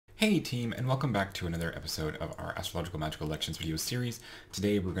Hey team, and welcome back to another episode of our Astrological Magical Elections video series.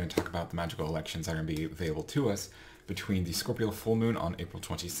 Today we're going to talk about the magical elections that are going to be available to us between the Scorpio Full Moon on April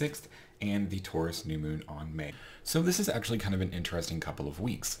 26th and the Taurus New Moon on May. So this is actually kind of an interesting couple of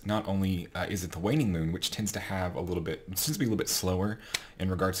weeks. Not only is it the waning moon, which tends to be a little bit slower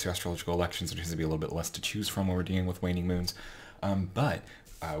in regards to astrological elections. There tends to be a little bit less to choose from when we're dealing with waning moons, but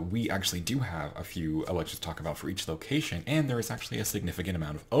we actually do have a few elections to talk about for each location, and there is actually a significant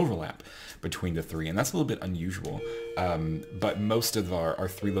amount of overlap between the three, and that's a little bit unusual. But most of our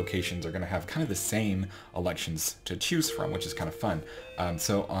three locations are going to have kind of the same elections to choose from, which is kind of fun.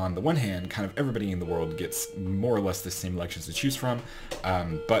 So on the one hand, kind of everybody in the world gets more or less the same elections to choose from,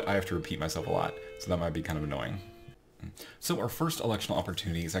 but I have to repeat myself a lot, so that might be kind of annoying. So our first electional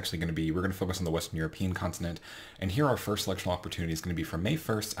opportunity is actually going to be, we're going to focus on the Western European continent, and here our first electional opportunity is going to be from May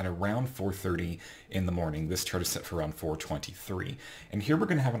 1st at around 4:30 in the morning. This chart is set for around 4:23, and here we're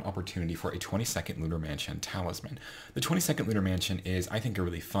going to have an opportunity for a 22nd Lunar Mansion talisman. The 22nd Lunar Mansion is, I think, a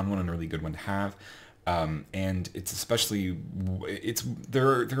really fun one and a really good one to have. And it's especially,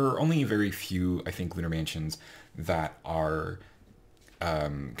 there are only very few, I think, Lunar Mansions that are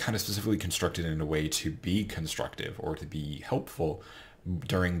kind of specifically constructed in a way to be constructive or to be helpful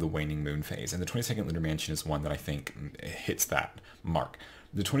during the waning moon phase. And the 22nd Lunar Mansion is one that I think hits that mark.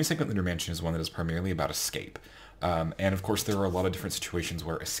 The 22nd Lunar Mansion is one that is primarily about escape. And of course, there are a lot of different situations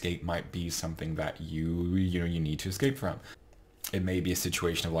where escape might be something that you need to escape from. It may be a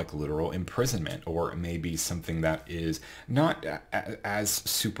situation of like literal imprisonment, or it may be something that is not as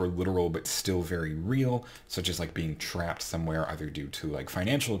super literal but still very real, such as like being trapped somewhere either due to like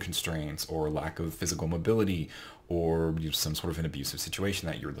financial constraints or lack of physical mobility, or some sort of an abusive situation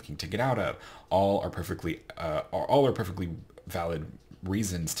that you're looking to get out of. All are perfectly valid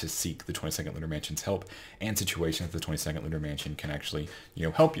reasons to seek the 22nd Lunar Mansion's help, and situations that the 22nd Lunar Mansion can actually,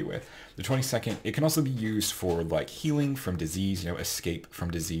 help you with. The 22nd, it can also be used for like healing from disease, escape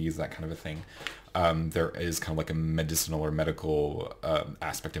from disease, that kind of a thing. There is kind of like a medicinal or medical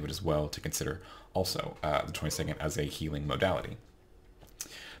aspect of it as well to consider also, the 22nd as a healing modality.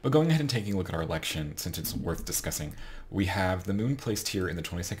 But going ahead and taking a look at our election, since it's worth discussing, we have the moon placed here in the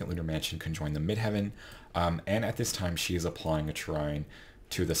 22nd Lunar Mansion conjoined the midheaven, and at this time she is applying a trine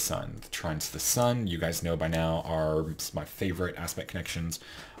to the sun. The trines to the sun, you guys know by now, are my favorite aspect connections,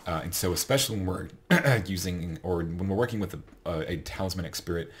 and so especially when we're using, or when we're working with a talismanic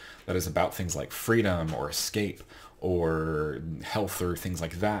spirit that is about things like freedom or escape or health or things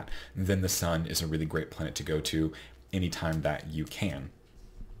like that, then the sun is a really great planet to go to anytime that you can.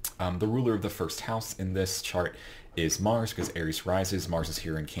 The ruler of the first house in this chart is Mars, because Aries rises. Mars is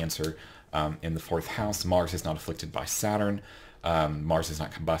here in Cancer in the fourth house. Mars is not afflicted by Saturn. Mars is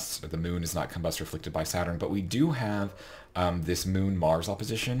not combust, the moon is not combust or afflicted by Saturn, but we do have this moon-Mars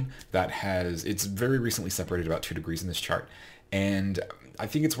opposition that it's very recently separated about 2 degrees in this chart. And I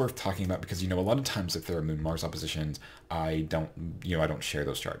think it's worth talking about because, a lot of times if there are moon-Mars oppositions, I don't share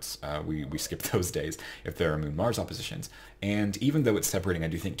those charts. We skip those days if there are moon-Mars oppositions. And even though it's separating, I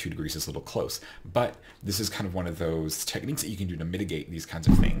do think 2 degrees is a little close. But this is kind of one of those techniques that you can do to mitigate these kinds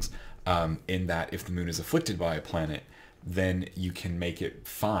of things, in that if the moon is afflicted by a planet, then you can make it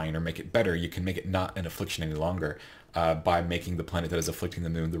fine or make it better. You can make it not an affliction any longer by making the planet that is afflicting the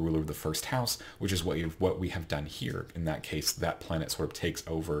moon the ruler of the first house, which is what we have done here. In that case, that planet sort of takes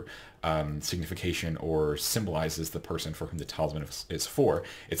over signification or symbolizes the person for whom the talisman is for.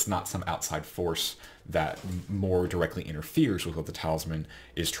 It's not some outside force that more directly interferes with what the talisman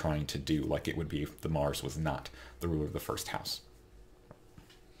is trying to do, like it would be if the Mars was not the ruler of the first house.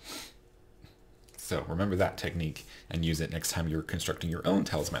 So remember that technique and use it next time you're constructing your own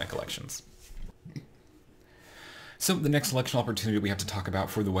talismanic elections. So the next election opportunity we have to talk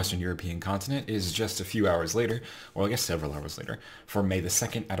about for the Western European continent is just a few hours later, or I guess several hours later, for May the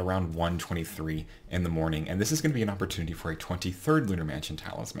 2nd at around 1:23 in the morning. And this is going to be an opportunity for a 23rd Lunar Mansion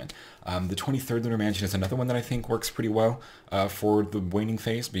talisman. The 23rd Lunar Mansion is another one that I think works pretty well for the waning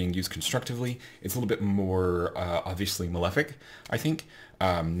phase, being used constructively. It's a little bit more obviously malefic, I think.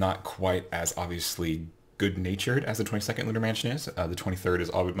 Not quite as obviously good-natured as the 22nd Lunar Mansion is. The 23rd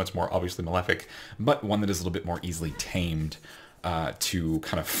is much more obviously malefic, but one that is a little bit more easily tamed to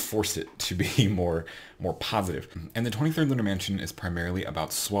kind of force it to be more positive. And the 23rd Lunar Mansion is primarily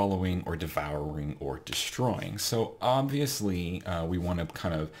about swallowing or devouring or destroying. So obviously we want to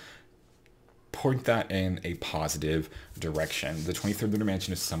kind of point that in a positive direction. The 23rd Lunar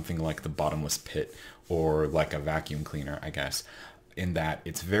Mansion is something like the bottomless pit, or like a vacuum cleaner, I guess, in that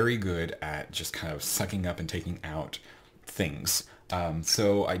it's very good at just kind of sucking up and taking out things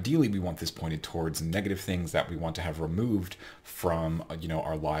So ideally, we want this pointed towards negative things that we want to have removed from,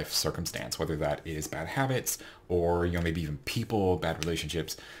 our life circumstance, whether that is bad habits or, maybe even people, bad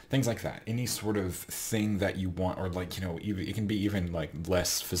relationships, things like that. Any sort of thing that you want, or like, even, it can be even like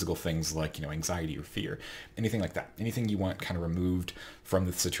less physical things like, anxiety or fear, anything like that. Anything you want kind of removed from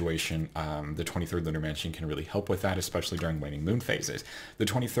the situation. The 23rd Lunar Mansion can really help with that, especially during waning moon phases. The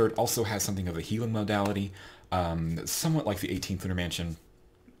 23rd also has something of a healing modality, somewhat like the 18th Lunar Mansion,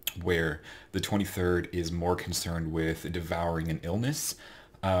 where the 23rd is more concerned with devouring an illness,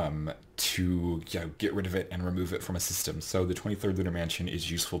 to get rid of it and remove it from a system. So the 23rd Lunar Mansion is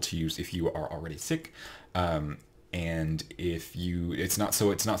useful to use if you are already sick, and if you, it's not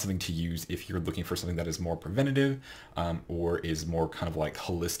something to use if you're looking for something that is more preventative, or is more kind of like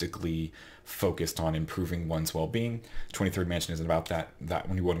holistically focused on improving one's well-being. 23rd Mansion isn't about that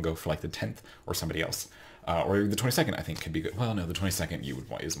when you want to go for like the 10th or somebody else. Or the 22nd, I think, could be good. Well, no, the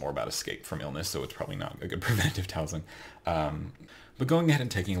 22nd is more about escape from illness, so it's probably not a good preventative talisman. But going ahead and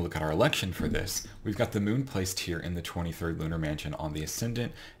taking a look at our election for this, we've got the moon placed here in the 23rd Lunar Mansion on the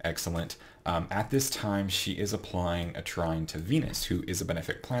ascendant. Excellent. At this time, she is applying a trine to Venus, who is a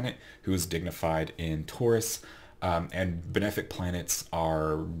benefic planet, who is dignified in Taurus. And benefic planets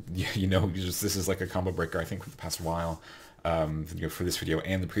are, this is like a combo breaker, I think, for the past while. For this video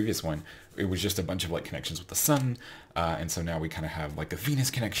and the previous one, it was just a bunch of like connections with the sun, and so now we kind of have like a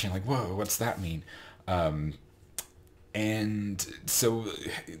Venus connection. Like, whoa, what's that mean? And so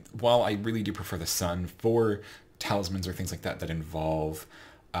while I really do prefer the sun for talismans or things like that involve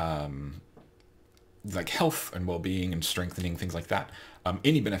like health and well-being and strengthening, things like that,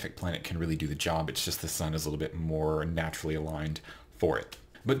 any benefic planet can really do the job. It's just the sun is a little bit more naturally aligned for it.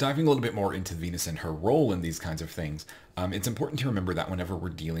 But diving a little bit more into Venus and her role in these kinds of things, it's important to remember that whenever we're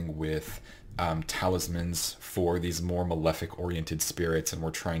dealing with talismans for these more malefic-oriented spirits, and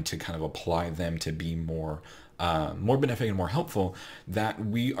we're trying to kind of apply them to be more benefic and more helpful, that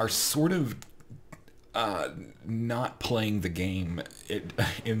we are sort of not playing the game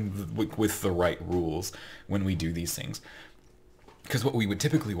with the right rules when we do these things. Because what we would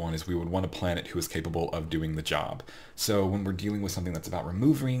typically want is we would want a planet who is capable of doing the job. So when we're dealing with something that's about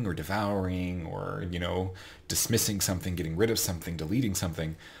removing or devouring or, dismissing something, getting rid of something, deleting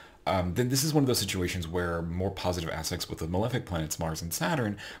something, then this is one of those situations where more positive aspects with the malefic planets, Mars and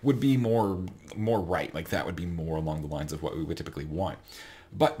Saturn, would be more right. Like that would be more along the lines of what we would typically want.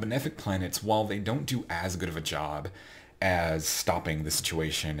 But benefic planets, while they don't do as good of a job as stopping the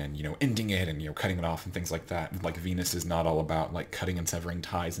situation and, ending it and, cutting it off and things like that. Like Venus is not all about like cutting and severing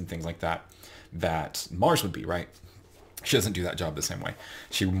ties and things like that Mars would be, right? She doesn't do that job the same way.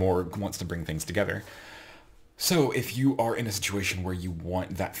 She more wants to bring things together. So if you are in a situation where you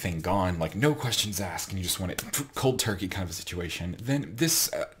want that thing gone, like no questions asked, and you just want it cold turkey kind of a situation, then this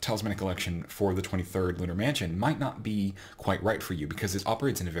talismanic election for the 23rd Lunar Mansion might not be quite right for you, because it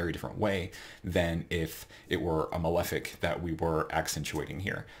operates in a very different way than if it were a malefic that we were accentuating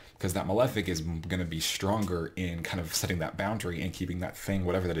here. Because that malefic is going to be stronger in kind of setting that boundary and keeping that thing,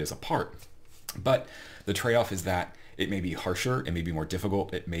 whatever that is, apart. But the trade-off is that it may be harsher, it may be more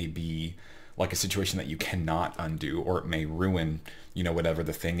difficult, it may be like a situation that you cannot undo, or it may ruin, whatever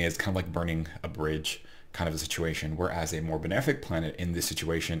the thing is, kind of like burning a bridge kind of a situation. Whereas a more benefic planet in this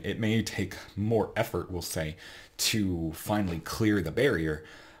situation, it may take more effort, we'll say, to finally clear the barrier,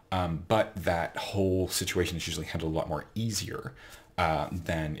 but that whole situation is usually handled a lot more easier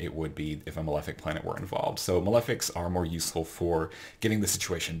than it would be if a malefic planet were involved. So malefics are more useful for getting the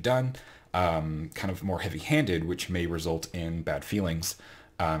situation done, kind of more heavy-handed, which may result in bad feelings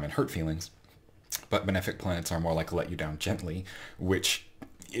and hurt feelings. But benefic planets are more like let you down gently, which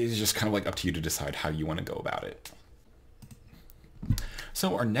is just kind of like up to you to decide how you want to go about it.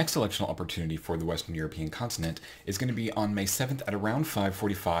 So our next electional opportunity for the Western European continent is going to be on May 7th at around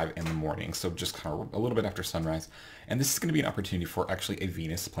 5:45 in the morning, so just kind of a little bit after sunrise. And this is going to be an opportunity for actually a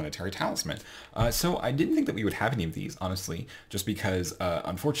Venus planetary talisman. So I didn't think that we would have any of these, honestly, just because,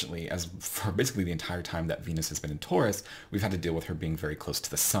 unfortunately, as for basically the entire time that Venus has been in Taurus, we've had to deal with her being very close to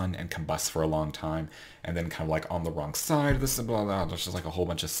the sun and combust for a long time, and then kind of like on the wrong side of this, blah, blah, blah, just like a whole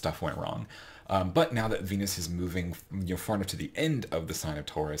bunch of stuff went wrong. But now that Venus is moving far enough to the end of the sign of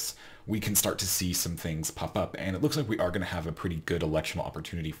Taurus, we can start to see some things pop up. And it looks like we are going to have a pretty good electional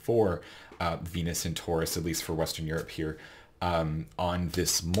opportunity for Venus in Taurus, at least for Western Europe here, on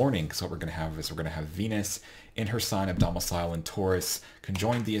this morning. So what we're going to have is we're going to have Venus in her sign of domicile in Taurus,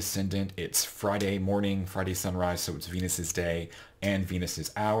 conjoined the ascendant. It's Friday morning, Friday sunrise, so it's Venus's day and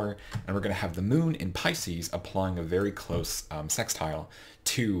Venus's hour. And we're going to have the moon in Pisces applying a very close sextile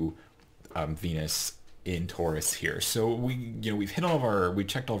to Venus in Taurus here. So we've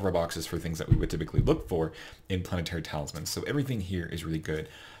checked all of our boxes for things that we would typically look for in planetary talismans. So everything here is really good.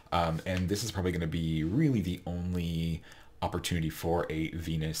 And this is probably going to be really the only opportunity for a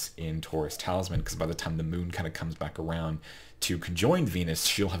Venus in Taurus talisman, because by the time the moon kind of comes back around to conjoin Venus,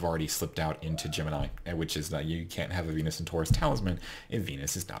 she'll have already slipped out into Gemini, which is that you can't have a Venus in Taurus talisman if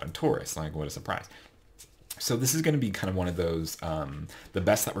Venus is not in Taurus. Like, what a surprise. So this is going to be kind of one of those, the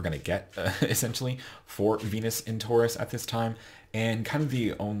best that we're going to get, essentially, for Venus in Taurus at this time. And kind of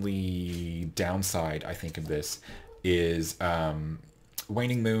the only downside, I think, of this is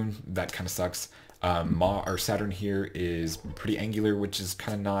waning moon. That kind of sucks. Saturn here is pretty angular, which is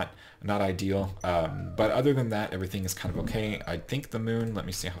kind of not ideal. But other than that, everything is kind of okay. I think the moon, let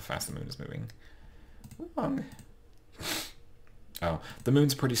me see how fast the moon is moving. Wrong. Oh, the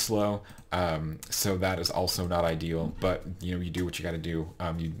moon's pretty slow, so that is also not ideal, but you do what you got to do.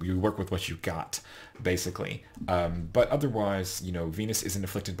 You work with what you got, basically. But otherwise, Venus isn't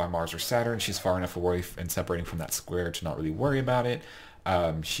afflicted by Mars or Saturn. She's far enough away and separating from that square to not really worry about it.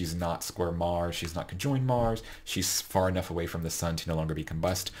 She's not square Mars, she's not conjoined Mars, she's far enough away from the sun to no longer be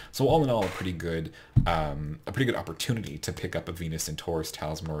combust. So all in all, a pretty good opportunity to pick up a Venus in Taurus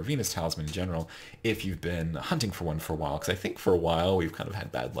talisman, or a Venus talisman in general, if you've been hunting for one for a while. Because I think for a while we've kind of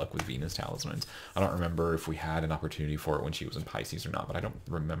had bad luck with Venus talismans. I don't remember if we had an opportunity for it when she was in Pisces or not, but I don't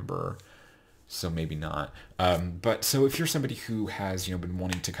remember. So maybe not. But so if you're somebody who has, been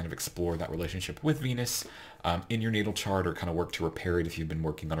wanting to kind of explore that relationship with Venus in your natal chart, or kind of work to repair it if you've been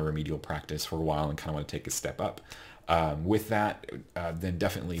working on a remedial practice for a while and kind of want to take a step up with that, then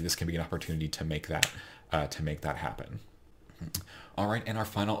definitely this can be an opportunity to make that happen. All right, and our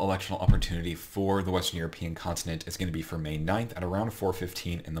final electional opportunity for the Western European continent is going to be for May 9th at around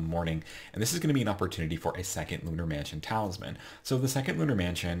 4:15 in the morning, and this is going to be an opportunity for a second Lunar Mansion talisman. So the second Lunar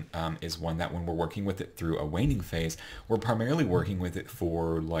Mansion is one that when we're working with it through a waning phase, we're primarily working with it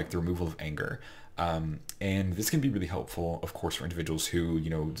for like the removal of anger. And this can be really helpful, of course, for individuals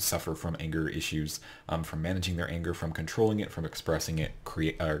who, suffer from anger issues, from managing their anger, from controlling it, from expressing it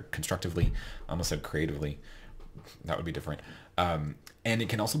constructively. I almost said creatively. That would be different. And it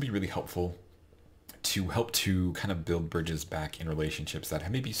can also be really helpful to help to kind of build bridges back in relationships that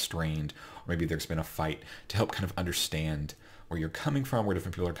have maybe strained, or maybe there's been a fight, to help kind of understand where you're coming from, where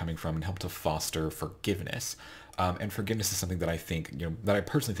different people are coming from, and help to foster forgiveness. And forgiveness is something that I think, that I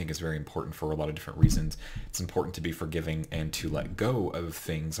personally think is very important for a lot of different reasons. It's important to be forgiving and to let go of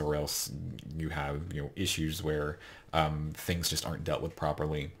things, or else you have, issues where things just aren't dealt with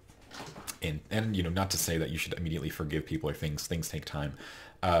properly. And not to say that you should immediately forgive people or things take time.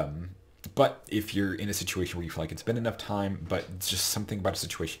 But if you're in a situation where you feel like it's been enough time, but just something about a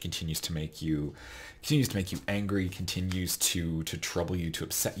situation continues to make you angry, continues to trouble you, to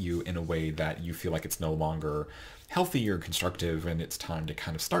upset you in a way that you feel like it's no longer healthy or constructive, and it's time to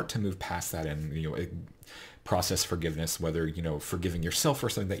kind of start to move past that and, process forgiveness, whether, forgiving yourself for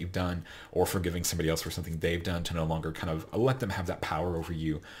something that you've done, or forgiving somebody else for something they've done, to no longer kind of let them have that power over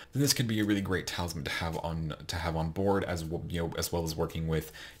you, then this could be a really great talisman to have on board, as as well as working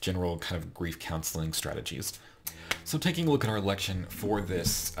with general kind of grief counseling strategies. So taking a look at our election for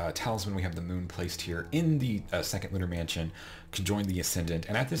this talisman, we have the moon placed here in the second lunar mansion, conjoined the ascendant,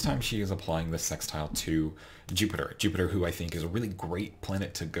 and at this time she is applying the sextile to Jupiter, who I think is a really great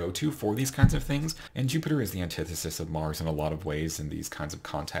planet to go to for these kinds of things. And Jupiter is the antithesis of Mars in a lot of ways in these kinds of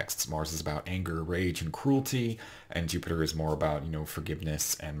contexts. Mars is about anger, rage, and cruelty, and Jupiter is more about,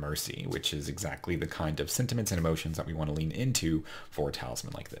 forgiveness and mercy, which is exactly the kind of sentiments and emotions that we want to lean into for a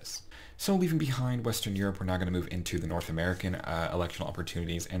talisman like this. So leaving behind Western Europe, we're now going to move into the North American electional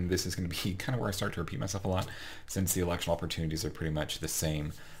opportunities, and this is going to be kind of where I start to repeat myself a lot, since the electional opportunities are pretty much the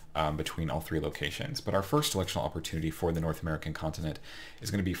same between all three locations. But our first electional opportunity for the North American continent is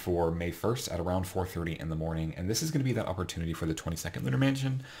going to be for May 1st at around 4:30 in the morning, and this is going to be that opportunity for the 22nd Lunar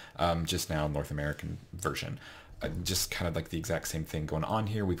Mansion, just now North American version. Just kind of like the exact same thing going on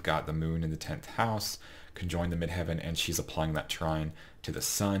here. We've got the moon in the 10th house, conjoined the midheaven, and she's applying that trine to the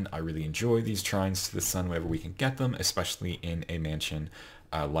sun. I really enjoy these trines to the sun whenever we can get them, especially in a mansion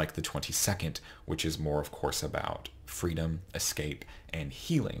like the 22nd, which is more, of course, about freedom, escape, and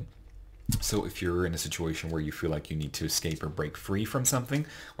healing. So if you're in a situation where you feel like you need to escape or break free from something,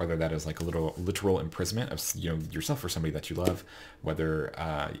 whether that is like a literal imprisonment of yourself or somebody that you love, whether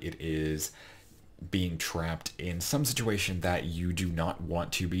it is being trapped in some situation that you do not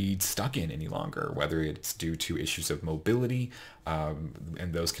want to be stuck in any longer, whether it's due to issues of mobility,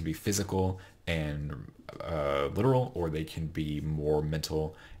 and those can be physical and literal, or they can be more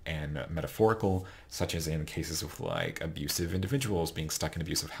mental and metaphorical, such as in cases of like abusive individuals being stuck in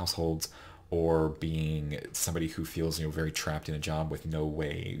abusive households, or being somebody who feels, very trapped in a job with no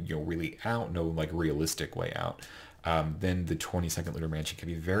way, really out, no like realistic way out, then the 22nd lunar mansion can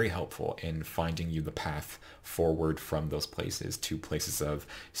be very helpful in finding you the path forward from those places to places of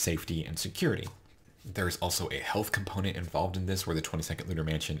safety and security. There's also a health component involved in this, where the 22nd lunar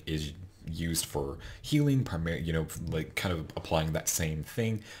mansion is used for healing, primarily, like kind of applying that same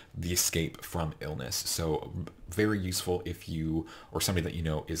thing, the escape from illness. So very useful if you or somebody that you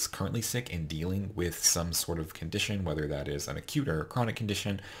know is currently sick and dealing with some sort of condition, whether that is an acute or a chronic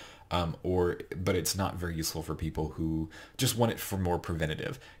condition. But it's not very useful for people who just want it for more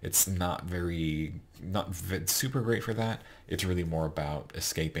preventative. It's not super great for that. It's really more about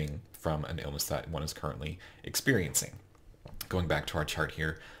escaping from an illness that one is currently experiencing. Going back to our chart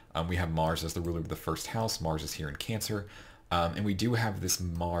here, we have Mars as the ruler of the first house. Mars is here in Cancer. And we do have this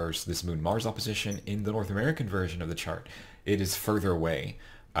Moon-Mars opposition in the North American version of the chart. It is further away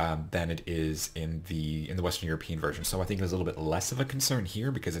than it is in the Western European version. So I think there's a little bit less of a concern here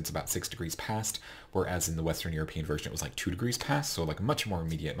because it's about 6 degrees past, whereas in the Western European version it was like 2 degrees past, so like much more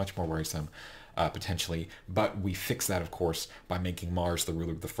immediate, much more worrisome potentially. But we fix that, of course, by making Mars the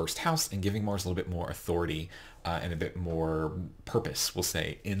ruler of the first house and giving Mars a little bit more authority and a bit more purpose, we'll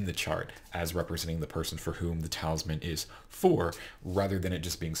say, in the chart as representing the person for whom the talisman is for, rather than it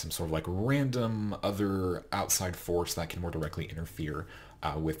just being some sort of like random other outside force that can more directly interfere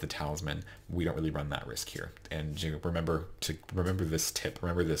with the talisman. We don't really run that risk here. And remember this tip,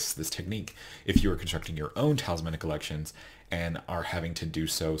 remember this technique. If you are constructing your own talismanic elections and are having to do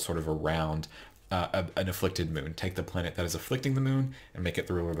so sort of around an afflicted moon, take the planet that is afflicting the moon and make it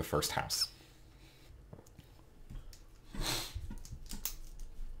the ruler of the first house.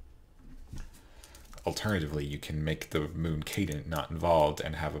 Alternatively, you can make the moon cadent, not involved,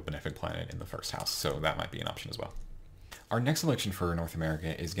 and have a benefic planet in the first house. So that might be an option as well. Our next election for North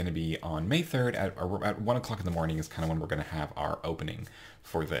America is going to be on May 3rd at 1 o'clock in the morning is kind of when we're going to have our opening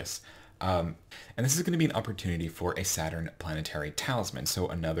for this. And this is going to be an opportunity for a Saturn planetary talisman. So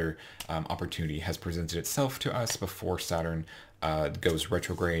another opportunity has presented itself to us before Saturn goes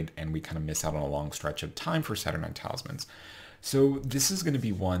retrograde, and we kind of miss out on a long stretch of time for Saturnine talismans. So this is going to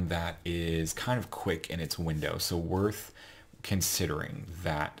be one that is kind of quick in its window, so worth considering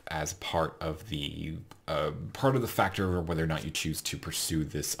that as part of the factor of whether or not you choose to pursue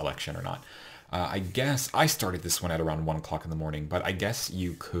this election or not. I guess I started this one at around 1 o'clock in the morning, but I guess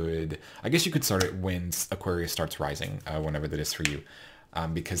you could start it when Aquarius starts rising, whenever that is for you,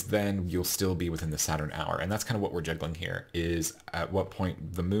 because then you'll still be within the Saturn hour, and that's kind of what we're juggling here. Is at what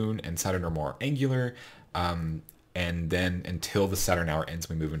point the Moon and Saturn are more angular, and then until the Saturn hour ends,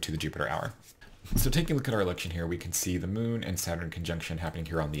 we move into the Jupiter hour. So taking a look at our election here, we can see the Moon and Saturn conjunction happening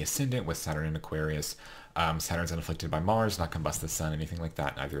here on the ascendant with Saturn in Aquarius. Saturn's unafflicted by Mars, not combust the Sun, anything like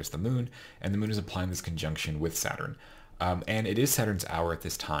that. Neither is the Moon. And the Moon is applying this conjunction with Saturn. And it is Saturn's hour at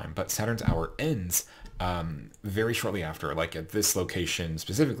this time, but Saturn's hour ends very shortly after. Like at this location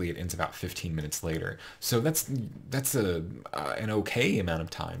specifically, it ends about 15 minutes later. So that's an okay amount of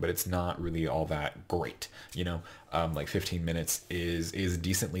time, but it's not really all that great, you know. Like 15 minutes is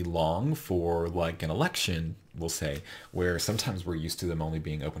decently long for like an election, we'll say, where sometimes we're used to them only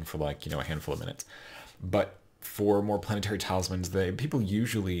being open for like, a handful of minutes. But for more planetary talismans, people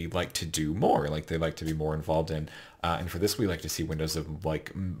usually like to do more, like they like to be more involved in. And for this, we like to see windows of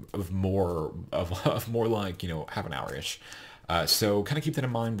more like, half an hour-ish. So kind of keep that in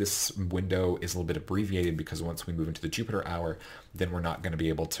mind. This window is a little bit abbreviated because once we move into the Jupiter hour, then we're not going to be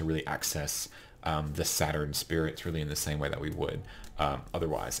able to really access the Saturn spirits really in the same way that we would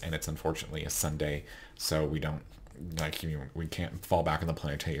otherwise. And it's unfortunately a Sunday, so we don't we can't fall back on the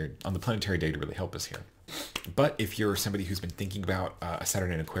planetary day to really help us here. But if you're somebody who's been thinking about a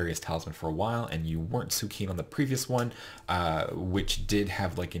Saturn and Aquarius talisman for a while and you weren't so keen on the previous one, which did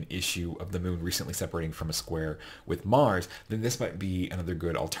have like an issue of the Moon recently separating from a square with Mars, then this might be another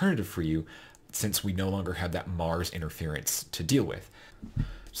good alternative for you, since we no longer have that Mars interference to deal with.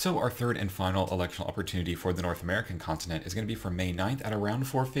 So our third and final electional opportunity for the North American continent is going to be for May 9th at around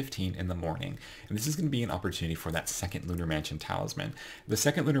 4:15 in the morning. And this is going to be an opportunity for that second Lunar Mansion talisman. The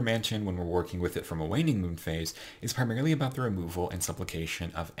second Lunar Mansion, when we're working with it from a waning moon phase, is primarily about the removal and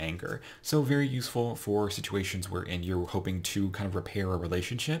supplication of anger. So very useful for situations wherein you're hoping to kind of repair a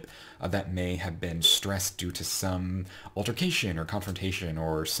relationship that may have been stressed due to some altercation or confrontation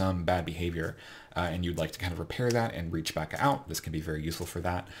or some bad behavior. And you'd like to kind of repair that and reach back out. This can be very useful for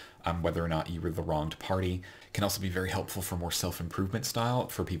that. whether or not you were the wronged party. Can also be very helpful for more self-improvement style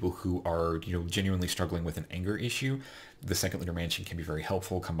for people who are, genuinely struggling with an anger issue. The second lunar mansion can be very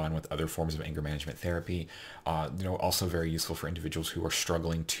helpful combined with other forms of anger management therapy. Also very useful for individuals who are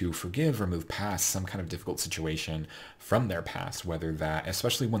struggling to forgive or move past some kind of difficult situation from their past, whether that,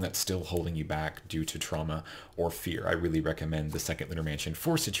 especially one that's still holding you back due to trauma or fear. I really recommend the second lunar mansion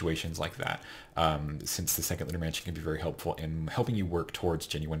for situations like that, since the second lunar mansion can be very helpful in helping you work towards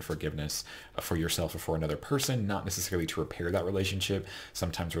genuine forgiveness for yourself or for another person, not necessarily to repair that relationship.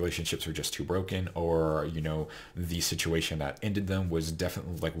 Sometimes relationships are just too broken, or, the situation that ended them was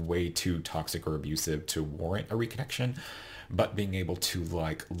definitely like way too toxic or abusive to warrant a reconnection. But being able to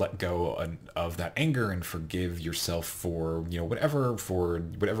like let go of that anger and forgive yourself for whatever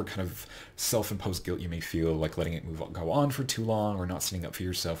kind of self-imposed guilt you may feel, like letting it go on for too long or not standing up for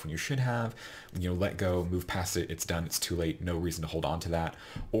yourself when you should have, let go, move past it, it's done, it's too late, no reason to hold on to that.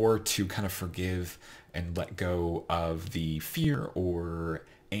 Or to kind of forgive and let go of the fear or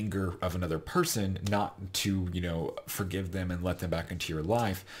anger of another person, not to, forgive them and let them back into your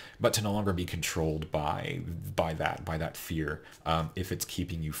life, but to no longer be controlled by that fear, if it's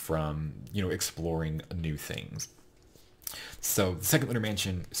keeping you from, exploring new things. So the second lunar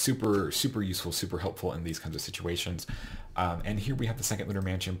mansion, super, super useful, super helpful in these kinds of situations. And here we have the second lunar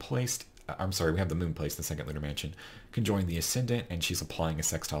mansion placed, we have the moon placed in the second lunar mansion, conjoining the ascendant, and she's applying a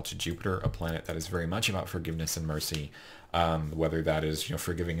sextile to Jupiter, a planet that is very much about forgiveness and mercy, whether that is,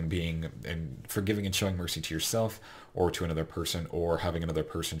 forgiving and showing mercy to yourself or to another person, or having another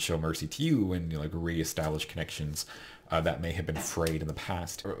person show mercy to you and reestablish connections that may have been frayed in the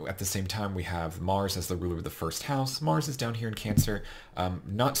past. At the same time, we have Mars as the ruler of the first house. Mars is down here in Cancer.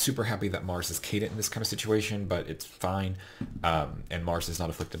 Not super happy that Mars is Cadent in this kind of situation, but it's fine. And Mars is not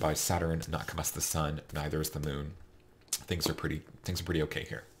afflicted by Saturn, not Camus the Sun, neither is the Moon. Things are pretty okay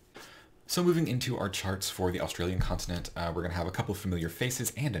here. So moving into our charts for the Australian continent, we're going to have a couple of familiar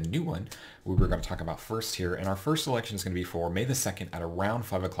faces and a new one we're going to talk about first here. And our first selection is going to be for May the 2nd at around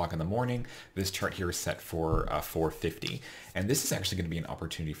 5 o'clock in the morning. This chart here is set for 4:50. And this is actually going to be an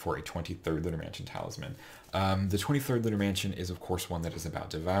opportunity for a 23rd Lunar Mansion talisman. The 23rd Lunar Mansion is, of course, one that is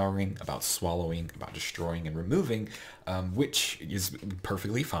about devouring, about swallowing, about destroying and removing, which is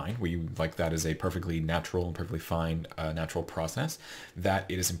perfectly fine. That is a perfectly natural and perfectly fine natural process that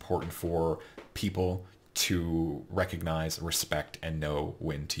it is important for people to recognize, respect, and know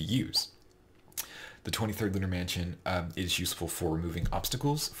when to use. The 23rd Lunar Mansion is useful for removing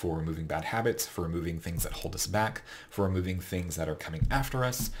obstacles, for removing bad habits, for removing things that hold us back, for removing things that are coming after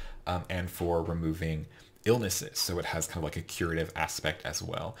us, and for removing illnesses. So it has kind of like a curative aspect as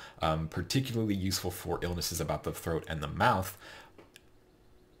well. Particularly useful for illnesses about the throat and the mouth.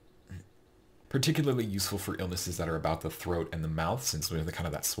 Particularly useful for illnesses that are about the throat and the mouth, since we have the kind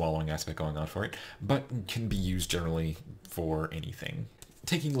of that swallowing aspect going on for it, but can be used generally for anything.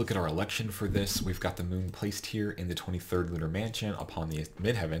 Taking a look at our election for this, we've got the moon placed here in the 23rd Lunar Mansion upon the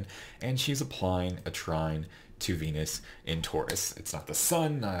midheaven, and she's applying a trine to Venus in Taurus. It's not the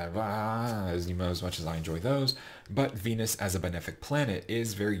sun, as much as I enjoy those, but Venus as a benefic planet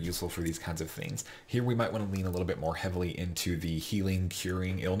is very useful for these kinds of things. Here we might want to lean a little bit more heavily into the healing,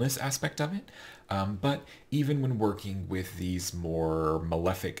 curing illness aspect of it. But even when working with these more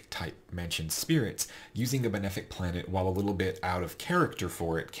malefic type mentioned spirits, using a benefic planet while a little bit out of character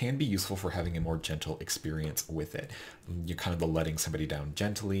for it can be useful for having a more gentle experience with it. You kind of the letting somebody down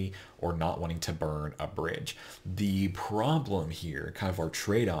gently or not wanting to burn a bridge. The problem here, kind of our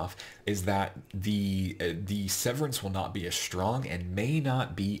trade-off, is that the severance will not be as strong and may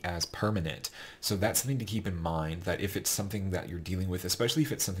not be as permanent. So that's something to keep in mind, that if it's something that you're dealing with, especially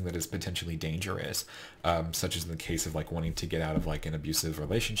if it's something that is potentially dangerous, such as in the case of like wanting to get out of like an abusive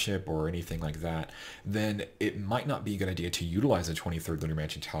relationship or anything like that, then it might not be a good idea to utilize a 23rd Lunar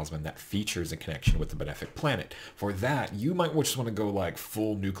Mansion talisman that features a connection with the benefic planet. For that, you might just want to go like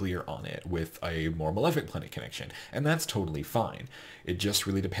full nuclear on it with a more malefic planet connection, and that's totally fine. It just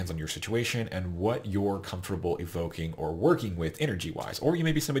really depends on your situation and what you're comfortable evoking or working with energy-wise. Or you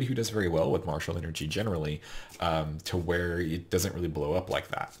may be somebody who does very well with martial energy generally, to where it doesn't really blow up like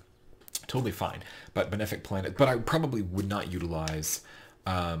that. Totally fine. But benefic planet, but I probably would not utilize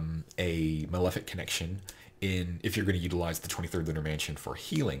a malefic connection if you're going to utilize the 23rd Lunar Mansion for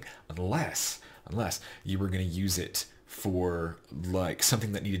healing, unless you were going to use it for like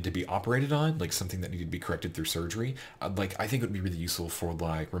something that needed to be operated on, like something that needed to be corrected through surgery. Like I think it would be really useful for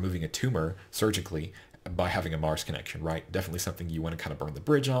like removing a tumor surgically, by having a Mars connection, right? Definitely something you want to kind of burn the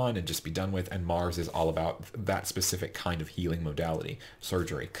bridge on and just be done with. And Mars is all about that specific kind of healing modality,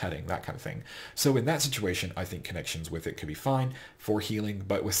 surgery, cutting, that kind of thing. So in that situation, I think connections with it could be fine for healing.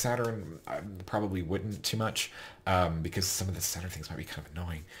 But with Saturn, I probably wouldn't too much because some of the Saturn things might be kind of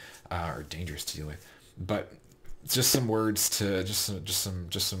annoying or dangerous to deal with. But just some words to just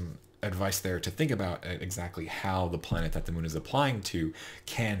some advice there to think about exactly how the planet that the moon is applying to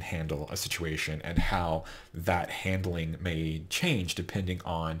can handle a situation and how that handling may change depending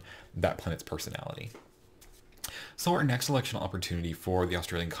on that planet's personality. So our next electional opportunity for the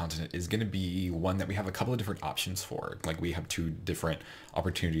Australian continent is going to be one that we have a couple of different options for. Like we have 2 different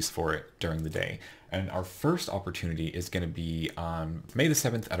opportunities for it during the day. And our first opportunity is going to be on May the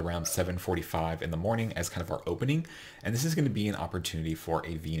 7th at around 7:45 in the morning as kind of our opening. And this is going to be an opportunity for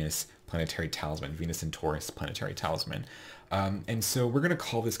a Venus planetary talisman, Venus and Taurus planetary talisman. And so we're going to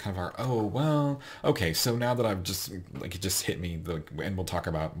call this kind of our, oh, well, okay, so now that I've just, like, it just hit me, and we'll talk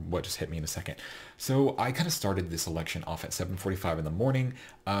about what just hit me in a second. So I kind of started this election off at 7:45 in the morning.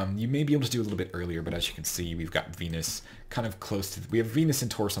 You may be able to do a little bit earlier, but as you can see, we've got Venus kind of close to, we have Venus and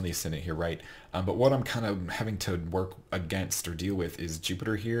Taurus on the ascendant here, right? But what I'm kind of having to work against or deal with is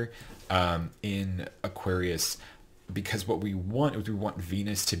Jupiter here in Aquarius, because what we want is we want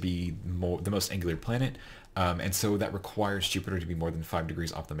Venus to be the most angular planet. And so that requires Jupiter to be more than 5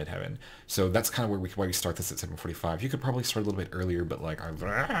 degrees off the midheaven. So that's kind of why we start this at 7:45. You could probably start a little bit earlier, but like I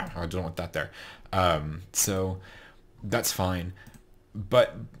don't want that there. So that's fine.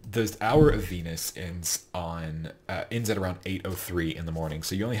 But the hour of Venus ends at around 8:03 in the morning.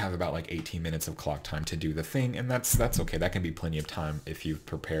 So you only have about like 18 minutes of clock time to do the thing, and that's okay. That can be plenty of time if you've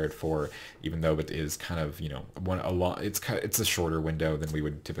prepared for, even though it is kind of, you know, it's a shorter window than we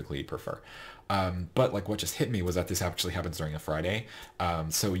would typically prefer. But like what just hit me was that this actually happens during a Friday.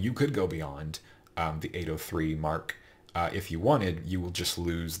 So you could go beyond the 8:03 mark. If you wanted, you will just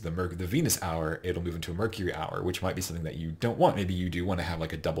lose the Venus hour. It'll move into a Mercury hour, which might be something that you don't want. Maybe you do want to have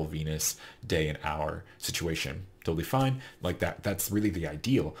like a double Venus day and hour situation. Totally fine. Like that's really the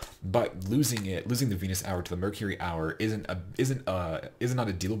ideal. But losing the Venus hour to the Mercury hour isn't not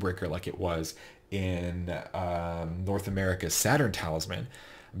a deal breaker like it was in North America's Saturn talisman,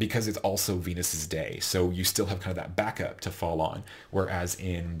 because it's also Venus's day. So you still have kind of that backup to fall on. Whereas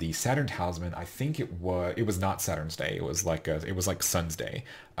in the Saturn talisman, I think it was not Saturn's day. It was like Sun's day.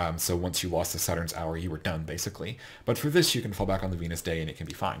 So once you lost the Saturn's hour, you were done basically. But for this, you can fall back on the Venus day and it can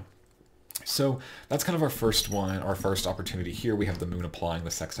be fine. So that's kind of our first opportunity here. We have the moon applying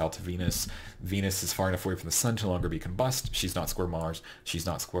the sextile to Venus. Venus is far enough away from the sun to no longer be combust. She's not square Mars. She's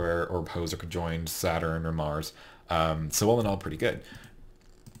not square or opposed or conjoined Saturn or Mars. So all in all, pretty good.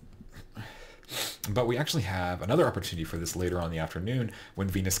 But we actually have another opportunity for this later on in the afternoon when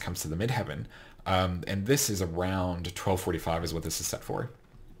Venus comes to the midheaven. And this is around 12:45 is what this is set for.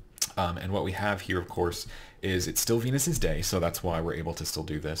 And what we have here, of course, is it's still Venus's day, so that's why we're able to still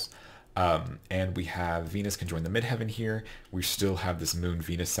do this. And we have Venus conjoin the midheaven here. We still have this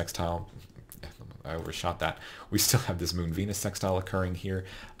Moon-Venus sextile. I overshot that. We still have this Moon-Venus sextile occurring here.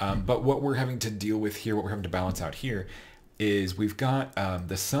 But what we're having to deal with here, what we're having to balance out here, is we've got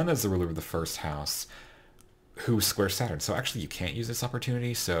the Sun as the ruler of the first house, who squares Saturn. So actually you can't use this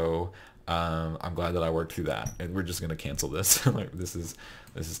opportunity, so I'm glad that I worked through that. And we're just going to cancel this. This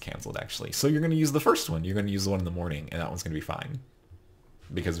is canceled actually. So you're going to use the first one. You're going to use the one in the morning, and that one's going to be fine,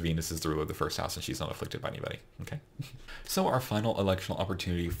 because Venus is the ruler of the first house and she's not afflicted by anybody. Okay. So our final electional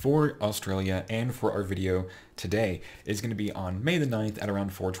opportunity for Australia and for our video today is going to be on May the 9th at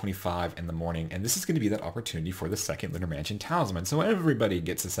around 4:25 in the morning. And this is going to be that opportunity for the second Lunar Mansion talisman. So everybody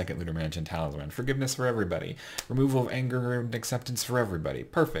gets a second Lunar Mansion talisman. Forgiveness for everybody. Removal of anger and acceptance for everybody.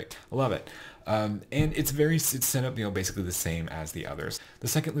 Perfect. Love it. And it's set up, basically the same as the others. The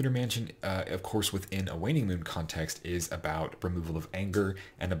second Lunar Mansion, of course, within a waning moon context, is about removal of anger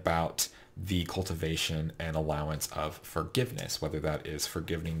and about the cultivation and allowance of forgiveness, whether that is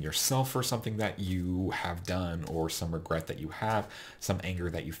forgiving yourself for something that you have done, or some regret that you have, some anger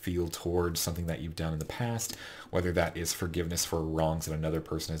that you feel towards something that you've done in the past, whether that is forgiveness for wrongs that another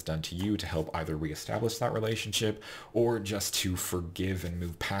person has done to you to help either reestablish that relationship, or just to forgive and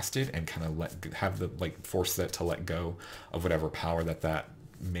move past it and kind of force that to let go of whatever power that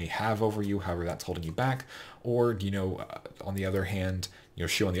may have over you, however that's holding you back, or on the other hand,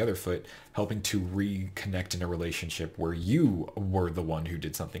 shoe on the other foot, helping to reconnect in a relationship where you were the one who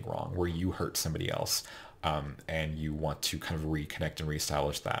did something wrong, where you hurt somebody else, and you want to kind of reconnect and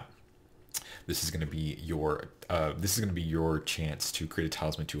reestablish that. This is going to be your chance to create a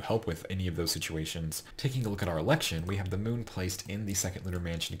talisman to help with any of those situations. Taking a look at our election, we have the moon placed in the second lunar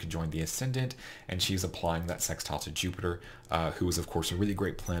mansion conjoined the ascendant, and she's applying that sextile to Jupiter, who is of course a really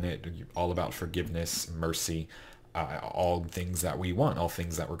great planet, all about forgiveness, mercy, all things that we want, all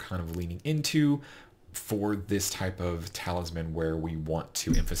things that we're kind of leaning into for this type of talisman, where we want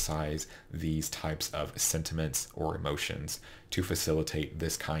to emphasize these types of sentiments or emotions to facilitate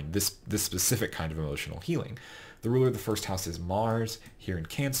this specific kind of emotional healing. The ruler of the first house is Mars here in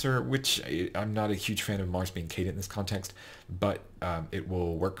Cancer, which I'm not a huge fan of Mars being cadent in this context, but it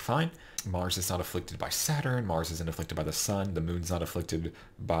will work fine. Mars is not afflicted by Saturn. Mars isn't afflicted by the sun. The moon's not afflicted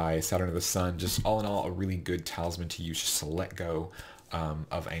by Saturn or the sun. Just all in all, a really good talisman to use just to let go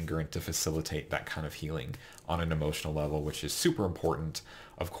of anger and to facilitate that kind of healing on an emotional level, which is super important,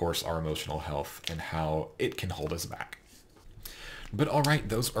 of course, our emotional health and how it can hold us back. But all right,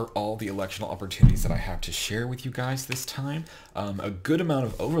 those are all the electional opportunities that I have to share with you guys this time. A good amount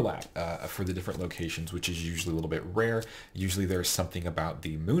of overlap for the different locations, which is usually a little bit rare. Usually there's something about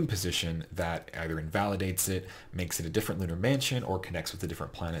the moon position that either invalidates it, makes it a different lunar mansion, or connects with a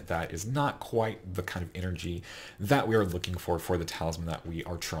different planet that is not quite the kind of energy that we are looking for the talisman that we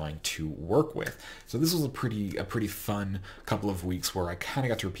are trying to work with. So this was a pretty fun couple of weeks where I kind of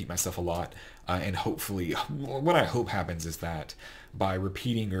got to repeat myself a lot. And hopefully, what I hope happens is that by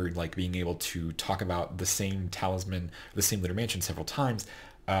repeating or like being able to talk about the same talisman, the same lunar mansion several times,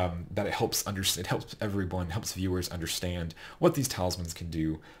 that it helps viewers understand what these talismans can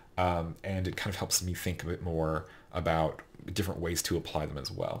do, and it kind of helps me think a bit more about different ways to apply them as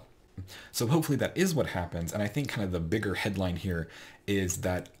well. So hopefully that is what happens, and I think kind of the bigger headline here is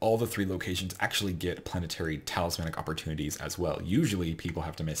that all the 3 locations actually get planetary talismanic opportunities as well. Usually people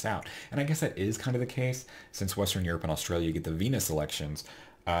have to miss out, and I guess that is kind of the case since Western Europe and Australia get the Venus elections,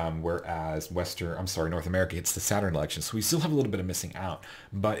 whereas North America gets the Saturn election. So we still have a little bit of missing out,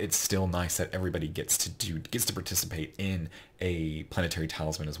 but it's still nice that everybody gets to participate in a planetary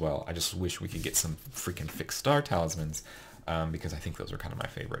talisman as well. I just wish we could get some freaking fixed star talismans, because I think those are kind of my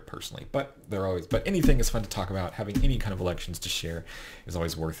favorite personally, but anything is fun to talk about. Having any kind of elections to share is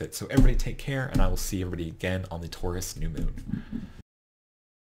always worth it. So everybody take care, and I will see everybody again on the Taurus New Moon.